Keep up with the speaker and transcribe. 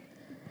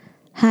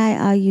Hi,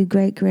 all you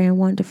great, grand,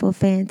 wonderful,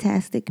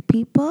 fantastic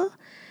people.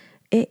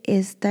 It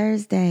is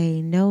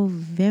Thursday,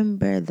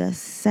 November the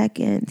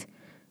 2nd.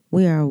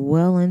 We are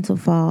well into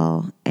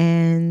fall,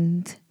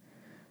 and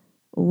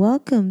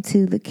welcome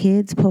to the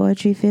Kids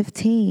Poetry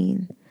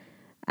 15.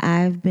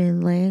 I've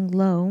been laying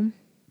low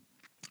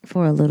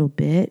for a little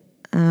bit,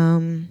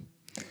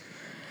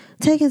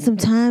 taking some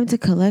time to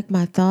collect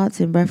my thoughts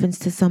in reference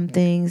to some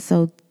things.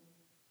 So,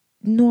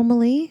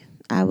 normally,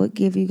 I would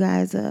give you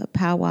guys a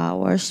powwow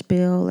or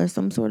spiel or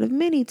some sort of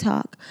mini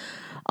talk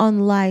on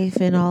life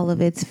and all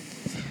of its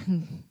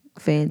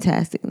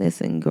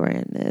fantasticness and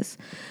grandness.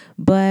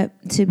 But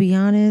to be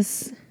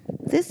honest,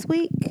 this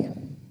week,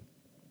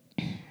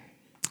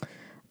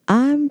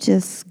 I'm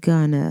just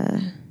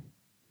gonna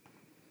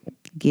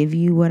give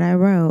you what I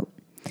wrote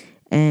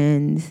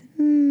and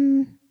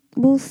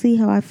we'll see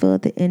how I feel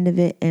at the end of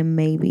it, and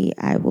maybe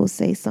I will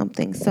say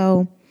something.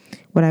 So,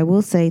 what I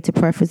will say to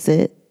preface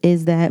it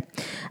is that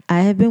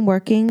I have been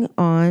working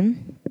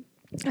on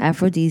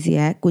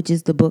Aphrodisiac, which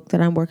is the book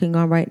that I'm working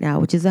on right now,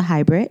 which is a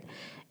hybrid.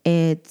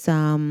 It's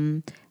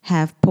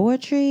half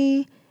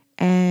poetry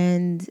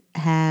and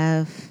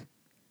half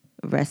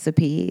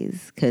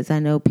recipes, because I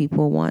know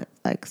people want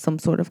like some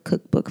sort of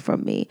cookbook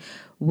from me,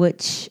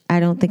 which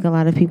I don't think a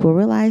lot of people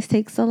realize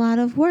takes a lot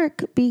of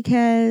work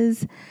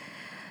because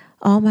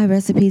all my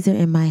recipes are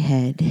in my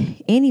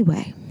head.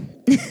 Anyway,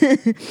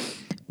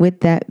 with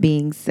that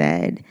being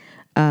said,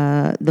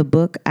 the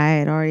book, I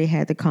had already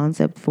had the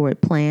concept for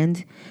it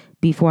planned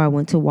before I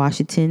went to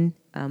Washington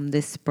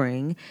this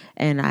spring,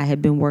 and I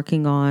was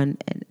working on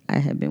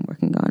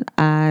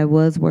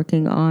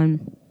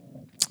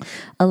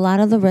a lot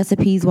of the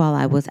recipes while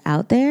I was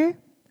out there,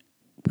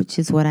 which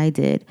is what I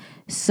did.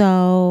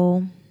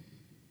 So,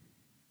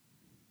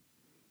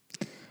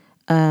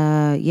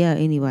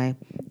 anyway.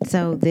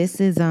 So this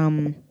is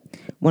one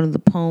of the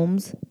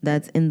poems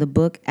that's in the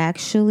book.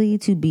 Actually,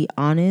 to be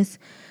honest,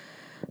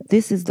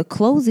 this is the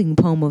closing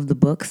poem of the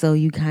book, so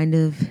you kind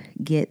of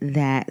get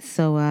that.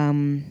 So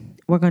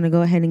we're going to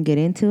go ahead and get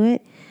into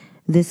it.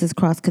 This is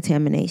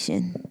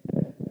Cross-Contamination.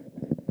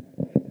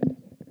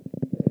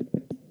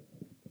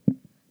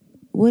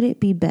 Would it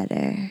be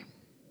better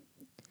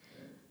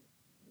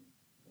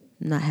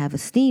not have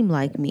esteem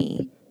like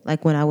me,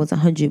 like when I was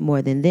 100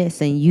 more than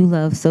this, and you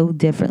love so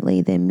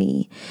differently than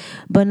me,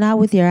 but not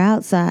with your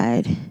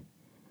outside?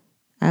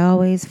 I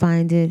always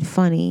find it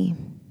funny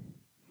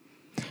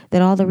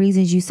that all the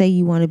reasons you say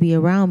you want to be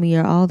around me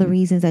are all the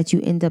reasons that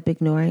you end up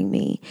ignoring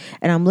me.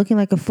 And I'm looking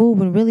like a fool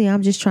when really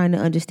I'm just trying to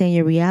understand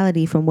your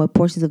reality from what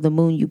portions of the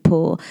moon you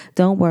pull.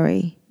 Don't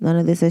worry, none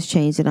of this has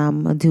changed, and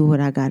I'm going to do what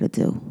I got to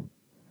do.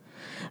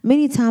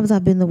 Many times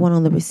I've been the one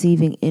on the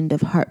receiving end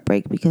of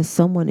heartbreak because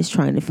someone is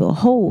trying to fill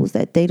holes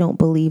that they don't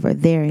believe are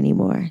there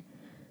anymore.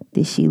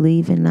 Did she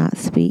leave and not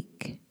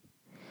speak?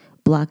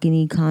 Block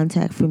any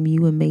contact from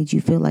you and made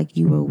you feel like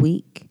you were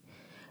weak?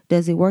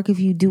 Does it work if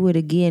you do it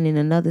again in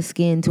another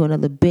skin to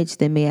another bitch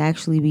that may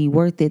actually be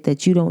worth it,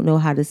 that you don't know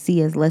how to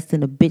see as less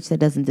than a bitch that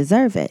doesn't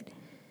deserve it?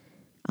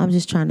 I'm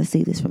just trying to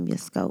see this from your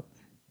scope.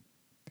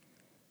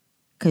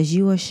 Because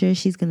you are sure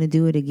she's going to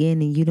do it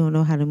again and you don't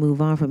know how to move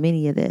on from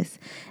any of this.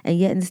 And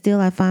yet and still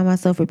I find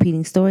myself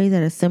repeating stories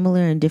that are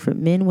similar in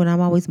different men when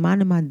I'm always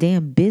minding my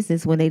damn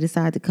business when they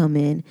decide to come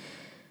in.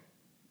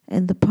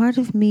 And the part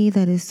of me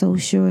that is so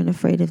sure and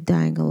afraid of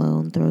dying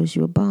alone throws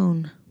you a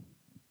bone.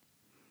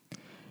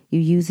 You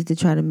use it to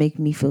try to make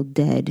me feel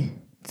dead.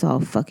 It's all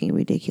fucking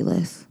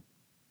ridiculous.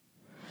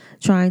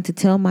 Trying to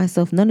tell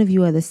myself none of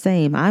you are the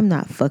same. I'm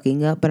not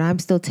fucking up, but I'm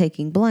still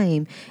taking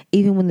blame,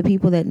 even when the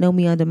people that know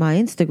me under my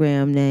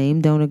Instagram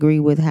name don't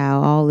agree with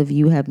how all of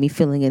you have me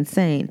feeling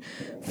insane.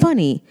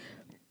 Funny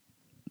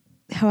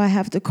how I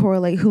have to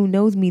correlate who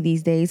knows me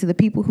these days to the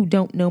people who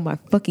don't know my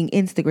fucking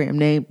Instagram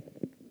name.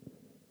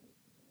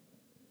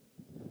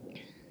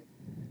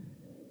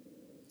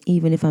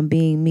 Even if I'm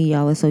being me,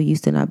 y'all are so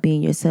used to not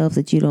being yourselves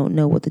that you don't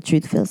know what the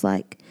truth feels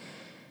like.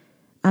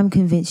 I'm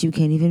convinced you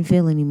can't even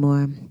feel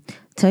anymore.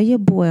 Tell your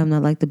boy I'm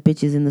not like the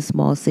bitches in the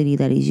small city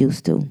that he's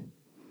used to.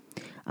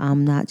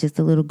 I'm not just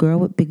a little girl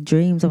with big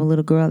dreams. I'm a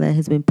little girl that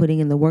has been putting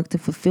in the work to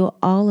fulfill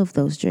all of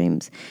those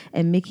dreams.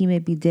 And Mickey may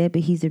be dead,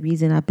 but he's the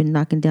reason I've been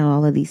knocking down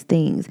all of these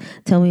things.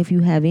 Tell me if you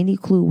have any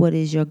clue what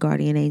is your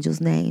guardian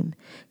angel's name.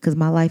 Because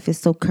my life is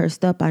so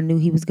cursed up, I knew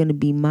he was going to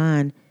be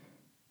mine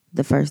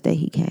the first day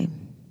he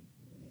came.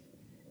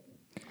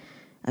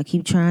 I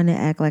keep trying to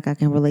act like I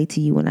can relate to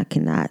you when I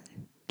cannot.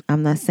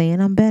 I'm not saying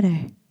I'm better.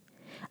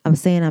 I'm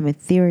saying I'm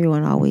ethereal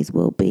and always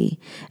will be.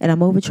 And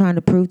I'm over trying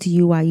to prove to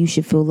you why you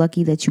should feel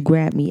lucky that you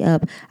grabbed me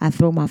up. I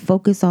throw my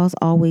focus off,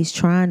 always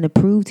trying to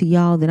prove to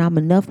y'all that I'm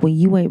enough when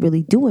you ain't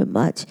really doing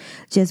much.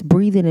 Just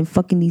breathing and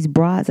fucking these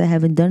broads that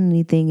haven't done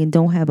anything and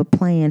don't have a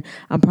plan.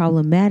 I'm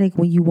problematic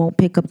when you won't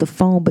pick up the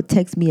phone but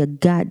text me a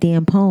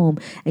goddamn poem.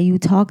 And you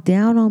talk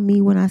down on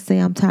me when I say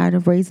I'm tired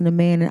of raising a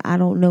man and I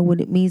don't know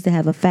what it means to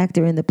have a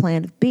factor in the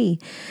plan of B.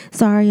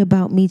 Sorry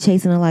about me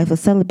chasing a life of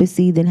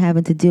celibacy, then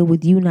having to deal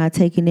with you not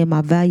taking in my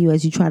value value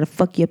as you try to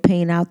fuck your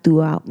pain out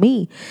throughout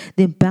me,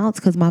 then bounce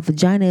because my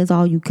vagina is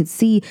all you could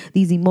see.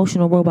 These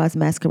emotional robots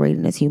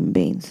masquerading as human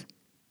beings.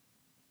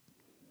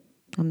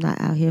 I'm not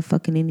out here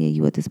fucking any of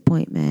you at this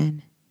point,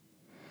 man.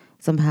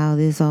 Somehow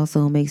this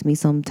also makes me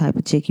some type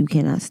of chick you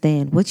cannot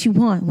stand. What you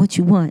want? What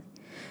you want?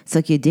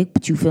 Suck your dick,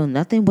 but you feel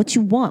nothing? What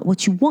you want?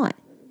 What you want?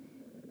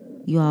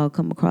 You all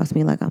come across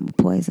me like I'm a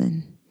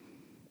poison.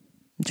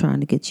 I'm trying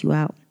to get you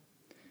out.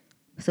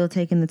 Still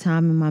taking the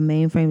time in my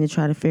mainframe to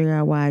try to figure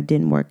out why it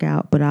didn't work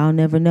out. But I'll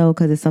never know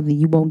because it's something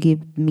you won't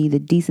give me the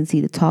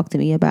decency to talk to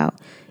me about.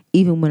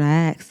 Even when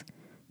I ask,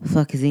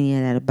 fuck is any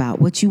of that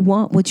about? What you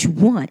want? What you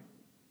want?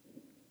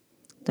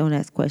 Don't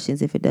ask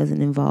questions if it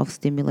doesn't involve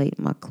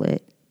stimulating my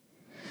clit.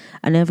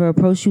 I never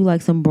approached you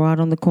like some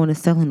broad on the corner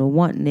selling or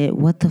wanting it.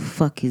 What the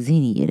fuck is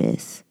any of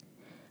this?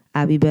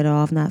 I'd be better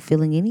off not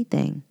feeling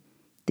anything.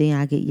 Then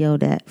I get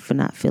yelled at for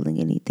not feeling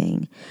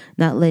anything.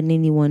 Not letting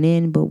anyone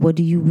in, but what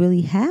do you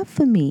really have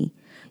for me?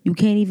 You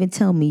can't even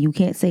tell me. You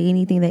can't say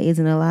anything that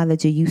isn't a lie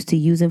that you're used to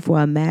using for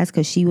a mask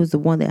because she was the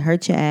one that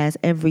hurt your ass.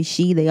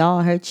 They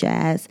all hurt your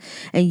ass.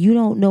 And you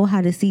don't know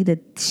how to see that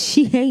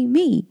she ain't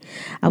me.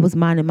 I was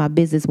minding my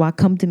business. Why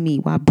come to me?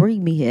 Why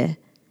bring me here?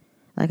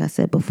 Like I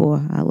said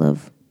before, I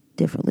love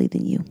differently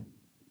than you.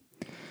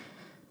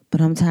 But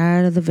I'm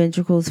tired of the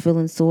ventricles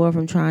feeling sore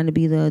from trying to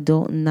be the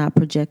adult and not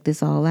project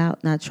this all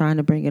out, not trying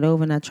to bring it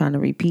over, not trying to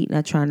repeat,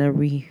 not trying to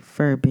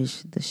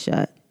refurbish the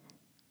shut.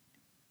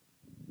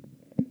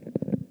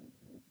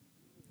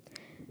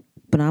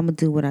 But I'm going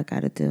to do what I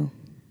got to do.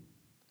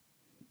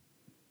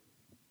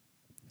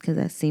 Because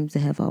that seems to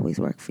have always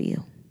worked for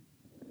you.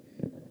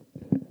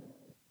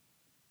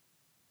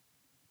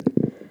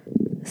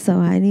 So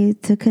I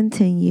need to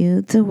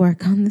continue to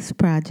work on this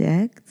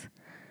project.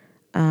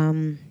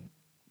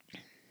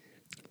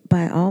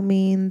 By all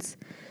means,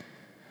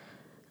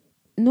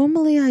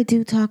 normally I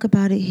do talk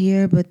about it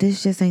here, but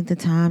this just ain't the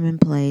time and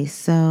place.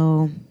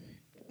 So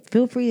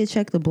feel free to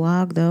check the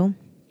blog though,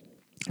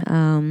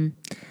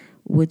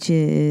 which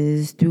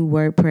is through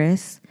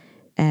WordPress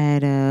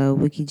at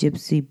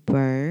Wiki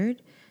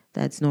Bird.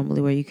 That's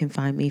normally where you can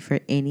find me for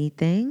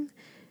anything,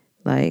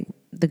 like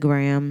the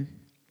gram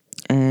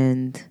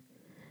and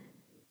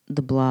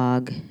the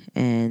blog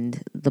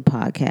and the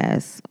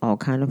podcast all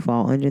kind of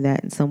fall under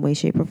that in some way,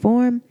 shape, or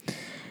form.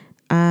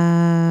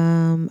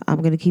 I'm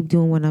going to keep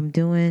doing what I'm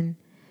doing.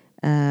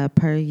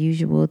 Per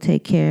usual,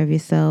 take care of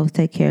yourselves,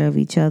 take care of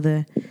each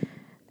other.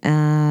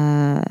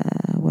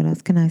 What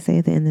else can I say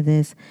at the end of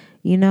this?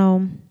 You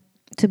know,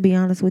 to be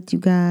honest with you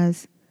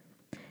guys,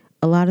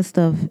 a lot of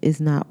stuff is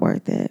not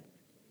worth it.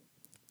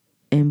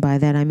 And by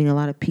that, I mean a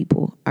lot of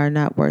people are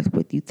not worth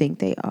what you think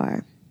they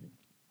are.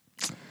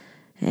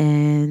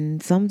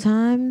 And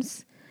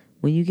sometimes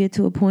when you get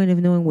to a point of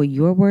knowing what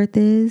your worth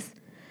is,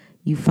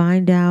 you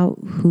find out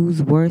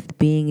who's worth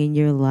being in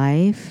your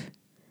life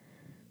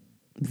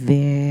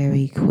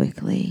very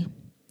quickly.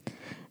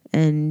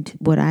 And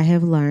what I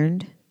have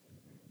learned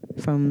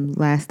from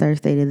last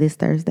Thursday to this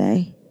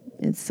Thursday,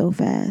 it's so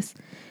fast,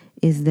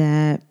 is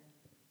that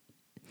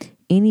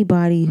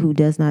anybody who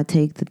does not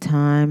take the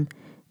time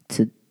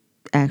to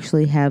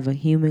actually have a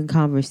human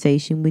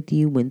conversation with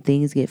you when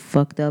things get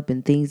fucked up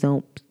and things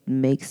don't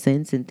make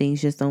sense and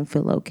things just don't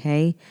feel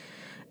okay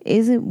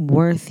isn't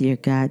worth your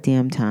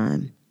goddamn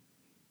time.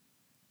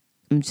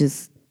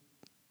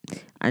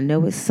 I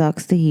know it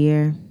sucks to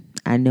hear.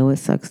 I know it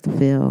sucks to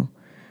feel.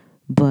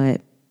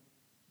 But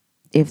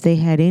if they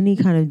had any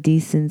kind of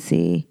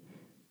decency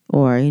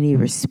or any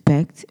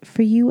respect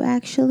for you,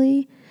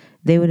 actually,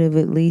 they would have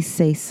at least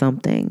say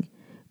something.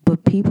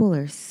 But people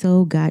are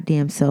so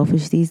goddamn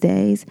selfish these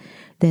days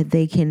that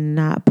they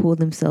cannot pull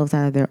themselves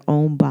out of their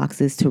own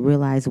boxes to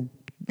realize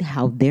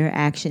how their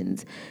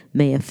actions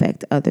may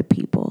affect other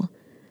people.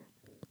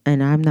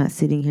 And I'm not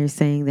sitting here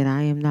saying that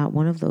I am not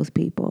one of those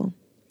people.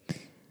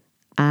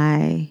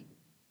 I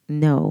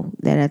know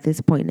that at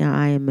this point now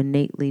I am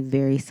innately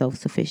very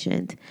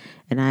self-sufficient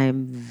and I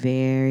am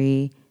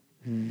very,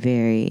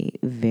 very,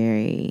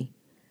 very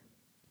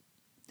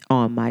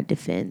on my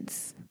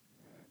defense.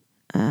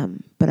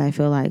 But I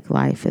feel like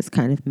life has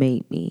kind of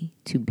made me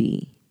to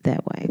be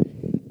that way.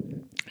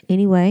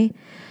 Anyway,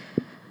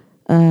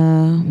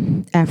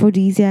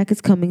 Aphrodisiac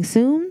is coming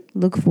soon.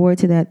 Look forward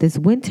to that this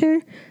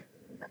winter.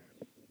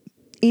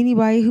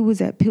 Anybody who was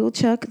at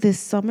Pilchuck this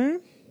summer,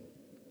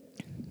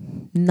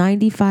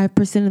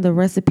 95% of the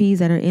recipes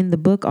that are in the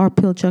book are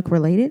Pilchuck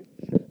related.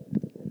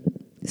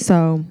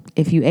 So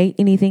if you ate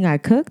anything I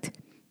cooked,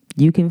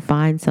 you can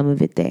find some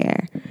of it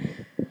there.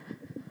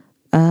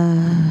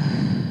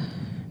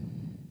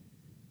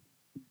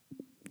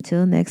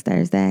 Till next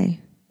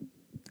Thursday.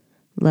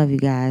 Love you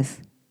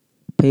guys.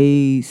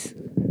 Peace.